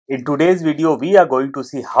In today's video, we are going to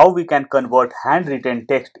see how we can convert handwritten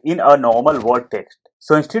text in a normal word text.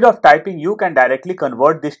 So instead of typing, you can directly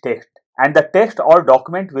convert this text and the text or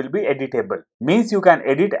document will be editable. Means you can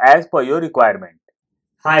edit as per your requirement.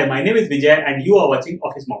 Hi, my name is Vijay and you are watching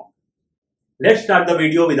OfficeMonk. Let's start the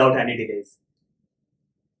video without any delays.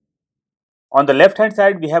 On the left hand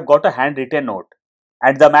side, we have got a handwritten note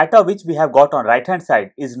and the matter which we have got on right hand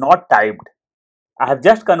side is not typed. I have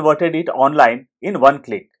just converted it online in one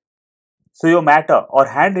click. So your matter or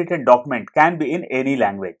handwritten document can be in any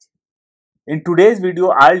language. In today's video,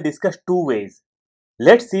 I'll discuss two ways.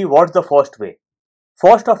 Let's see what's the first way.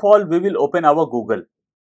 First of all, we will open our Google.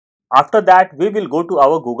 After that, we will go to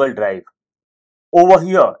our Google Drive. Over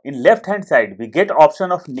here, in left hand side, we get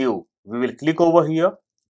option of new. We will click over here.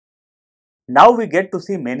 Now we get to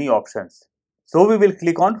see many options. So we will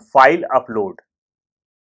click on File Upload.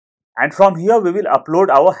 And from here, we will upload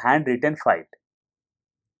our handwritten file.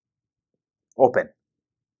 Open.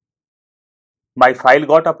 My file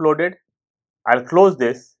got uploaded. I'll close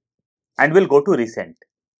this and we'll go to Recent.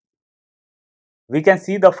 We can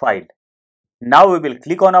see the file. Now we will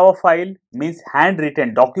click on our file, means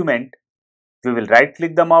handwritten document. We will right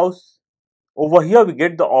click the mouse. Over here we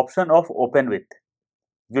get the option of Open With.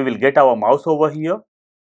 We will get our mouse over here.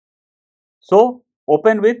 So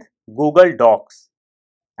open with Google Docs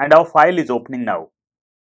and our file is opening now.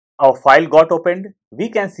 Our file got opened. We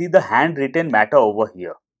can see the handwritten matter over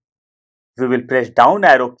here. We will press down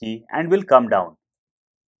arrow key and will come down.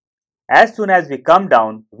 As soon as we come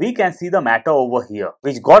down, we can see the matter over here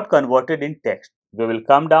which got converted in text. We will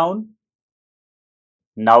come down.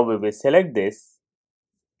 Now we will select this.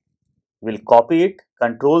 We'll copy it,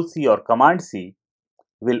 Ctrl+C or Command+C.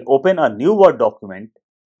 We'll open a new Word document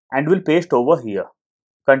and we'll paste over here.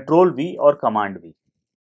 Ctrl+V or Command+V.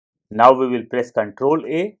 Now we will press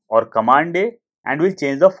Ctrl+A or Command+A and we'll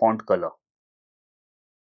change the font color.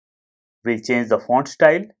 We'll change the font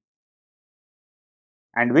style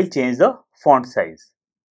and we'll change the font size.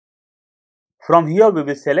 From here we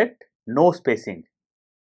will select no spacing.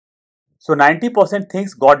 So 90%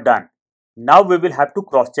 things got done. Now we will have to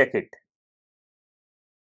cross check it.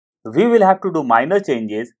 We will have to do minor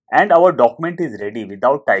changes and our document is ready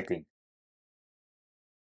without typing.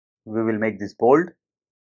 We will make this bold.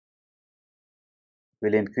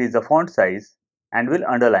 We'll increase the font size and we'll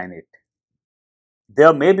underline it.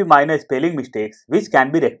 There may be minor spelling mistakes which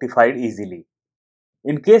can be rectified easily.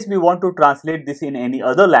 In case we want to translate this in any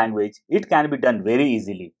other language, it can be done very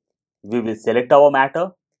easily. We will select our matter,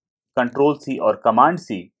 Ctrl+C or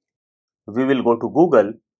Command+C. We will go to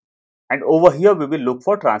Google and over here we will look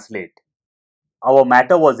for translate. Our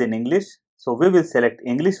matter was in English, so we will select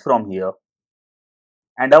English from here.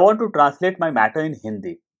 And I want to translate my matter in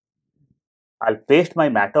Hindi. I'll paste my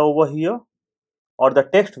matter over here or the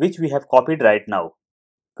text which we have copied right now.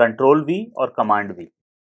 Ctrl+V or Command+V.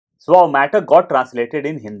 So our matter got translated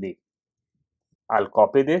in Hindi. I'll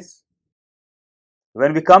copy this.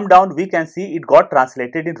 When we come down, we can see it got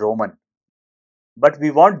translated in Roman. But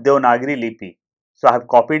we want Devanagari Lipi. So I have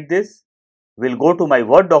copied this. We'll go to my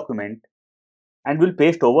Word document and we'll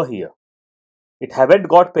paste over here. It haven't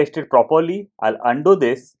got pasted properly. I'll undo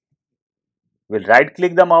this. We'll right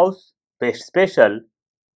click the mouse, paste special.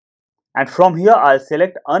 And from here I'll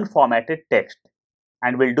select unformatted text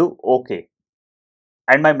and we'll do OK.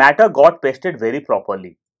 And my matter got pasted very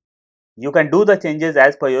properly. You can do the changes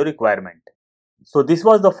as per your requirement. So this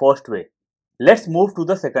was the first way. Let's move to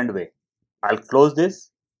the second way. I'll close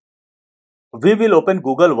this. We will open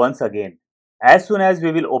Google once again. As soon as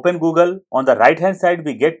we will open Google, on the right hand side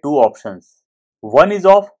we get two options. One is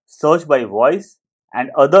of search by voice and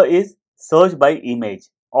other is search by image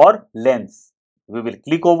or lens. We will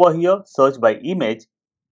click over here, search by image,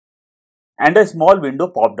 and a small window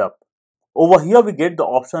popped up. Over here we get the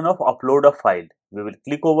option of upload a file. We will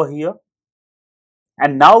click over here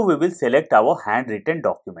and now we will select our handwritten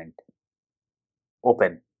document.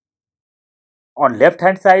 Open. On left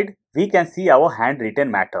hand side we can see our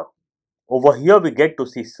handwritten matter. Over here we get to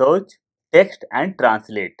see search, text and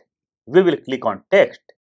translate. We will click on text.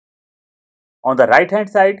 On the right hand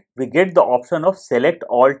side we get the option of select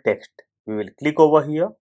all text. We will click over here.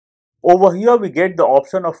 Over here we get the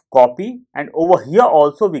option of copy and over here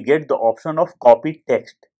also we get the option of copy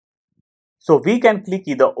text. So we can click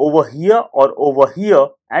either over here or over here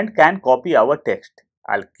and can copy our text.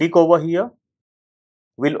 I'll click over here.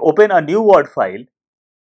 We'll open a new Word file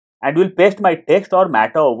and we'll paste my text or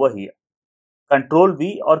matter over here.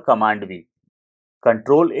 Ctrl+V or Command+V.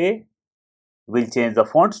 Ctrl+A. We'll change the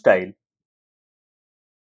font style.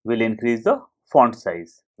 We'll increase the font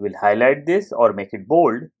size. We'll highlight this or make it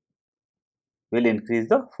bold. We'll increase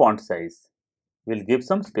the font size. We'll give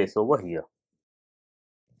some space over here.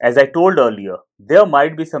 As I told earlier, there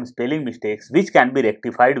might be some spelling mistakes which can be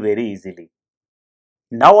rectified very easily.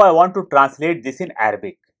 Now I want to translate this in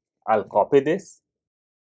Arabic. I'll copy this,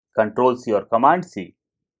 Ctrl+C or Command+C.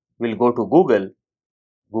 We'll go to Google,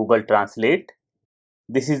 Google Translate.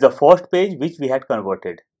 This is the first page which we had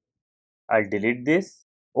converted. I'll delete this.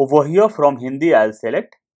 Over here from Hindi, I'll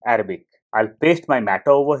select Arabic. I'll paste my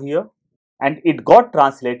matter over here and it got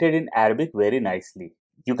translated in Arabic very nicely.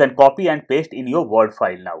 You can copy and paste in your Word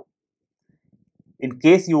file now. In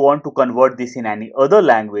case you want to convert this in any other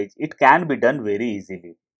language, it can be done very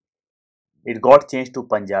easily. It got changed to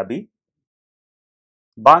Punjabi,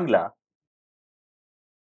 Bangla,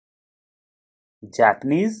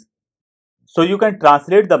 Japanese. So you can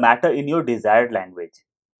translate the matter in your desired language.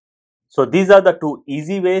 So these are the two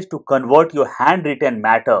easy ways to convert your handwritten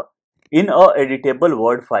matter in a editable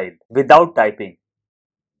Word file without typing.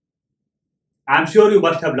 I'm sure you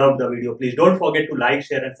must have loved the video. Please don't forget to like,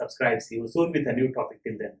 share and subscribe. See you soon with a new topic.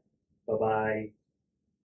 Till then, bye-bye.